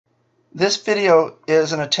This video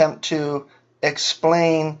is an attempt to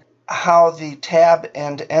explain how the tab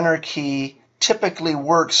and enter key typically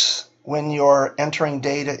works when you're entering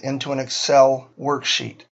data into an Excel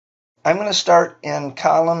worksheet. I'm going to start in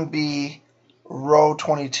column B, row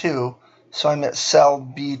 22, so I'm at cell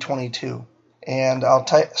B22. And I'll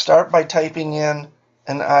start by typing in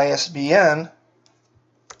an ISBN.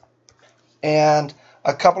 And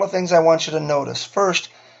a couple of things I want you to notice. First,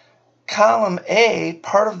 column A,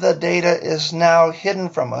 part of the data is now hidden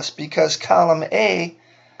from us because column A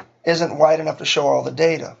isn't wide enough to show all the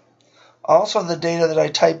data. Also, the data that I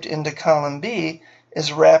typed into column B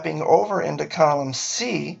is wrapping over into column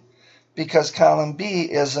C because column B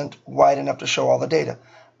isn't wide enough to show all the data.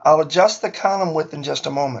 I'll adjust the column width in just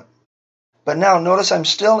a moment. But now notice I'm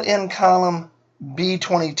still in column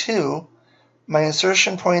B22. My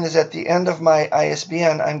insertion point is at the end of my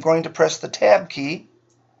ISBN. I'm going to press the tab key,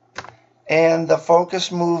 and the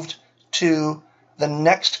focus moved to the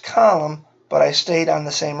next column, but I stayed on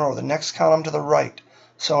the same row, the next column to the right.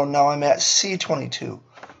 So now I'm at C22,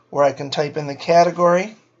 where I can type in the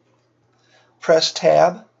category, press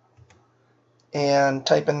tab, and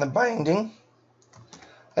type in the binding.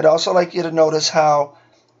 I'd also like you to notice how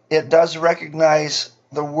it does recognize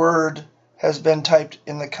the word has been typed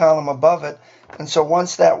in the column above it, and so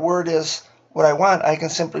once that word is what I want, I can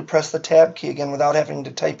simply press the tab key again without having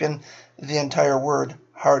to type in the entire word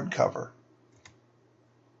hardcover.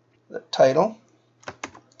 The title.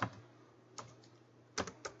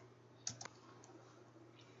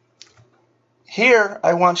 Here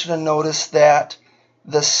I want you to notice that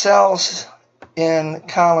the cells in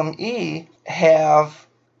column E have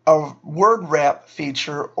a word wrap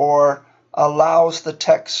feature, or allows the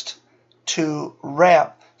text to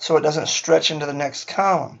wrap so it doesn't stretch into the next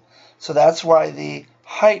column. So that's why the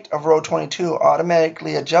height of row 22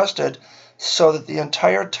 automatically adjusted so that the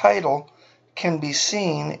entire title can be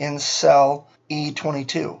seen in cell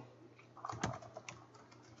E22.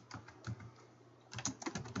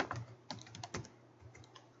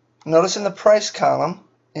 Notice in the price column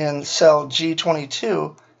in cell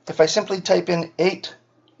G22, if I simply type in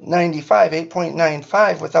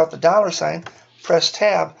 8.95 without the dollar sign, press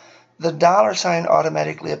tab, the dollar sign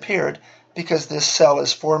automatically appeared because this cell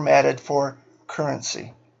is formatted for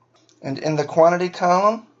currency. And in the quantity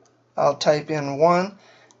column, I'll type in 1,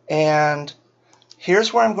 and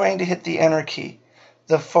here's where I'm going to hit the enter key.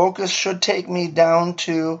 The focus should take me down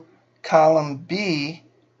to column B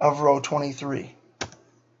of row 23.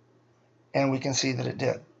 And we can see that it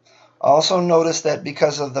did. Also notice that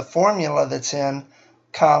because of the formula that's in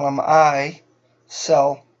column I,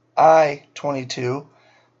 cell I22,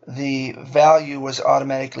 the value was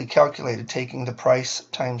automatically calculated, taking the price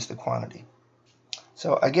times the quantity.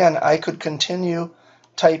 So again, I could continue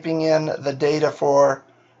typing in the data for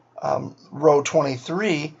row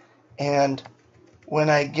 23, and when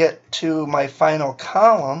I get to my final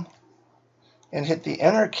column and hit the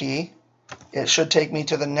enter key, it should take me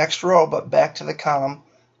to the next row, but back to the column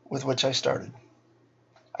with which I started.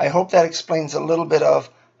 I hope that explains a little bit of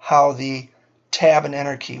how the tab and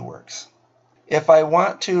enter key works. If I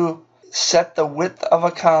want to set the width of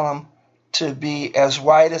a column to be as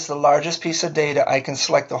wide as the largest piece of data, I can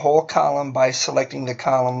select the whole column by selecting the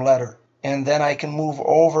column letter. And then I can move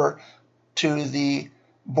over to the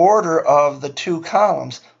border of the two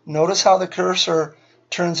columns. Notice how the cursor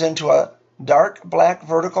turns into a dark black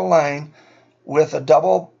vertical line with a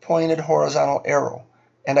double pointed horizontal arrow.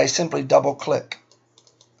 And I simply double click,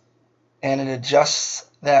 and it adjusts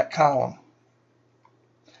that column.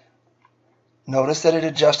 Notice that it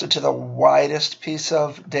adjusted to the widest piece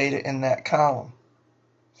of data in that column.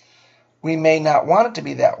 We may not want it to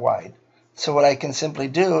be that wide, so what I can simply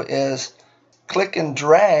do is click and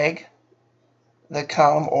drag the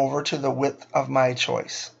column over to the width of my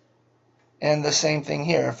choice. And the same thing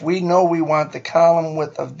here. If we know we want the column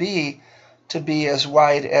width of B to be as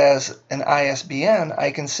wide as an ISBN,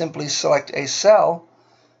 I can simply select a cell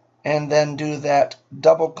and then do that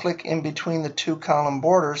double click in between the two column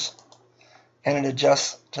borders, and it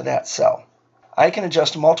adjusts to that cell. I can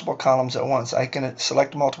adjust multiple columns at once. I can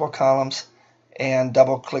select multiple columns and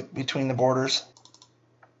double click between the borders,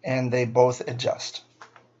 and they both adjust.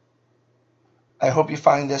 I hope you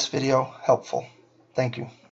find this video helpful. Thank you.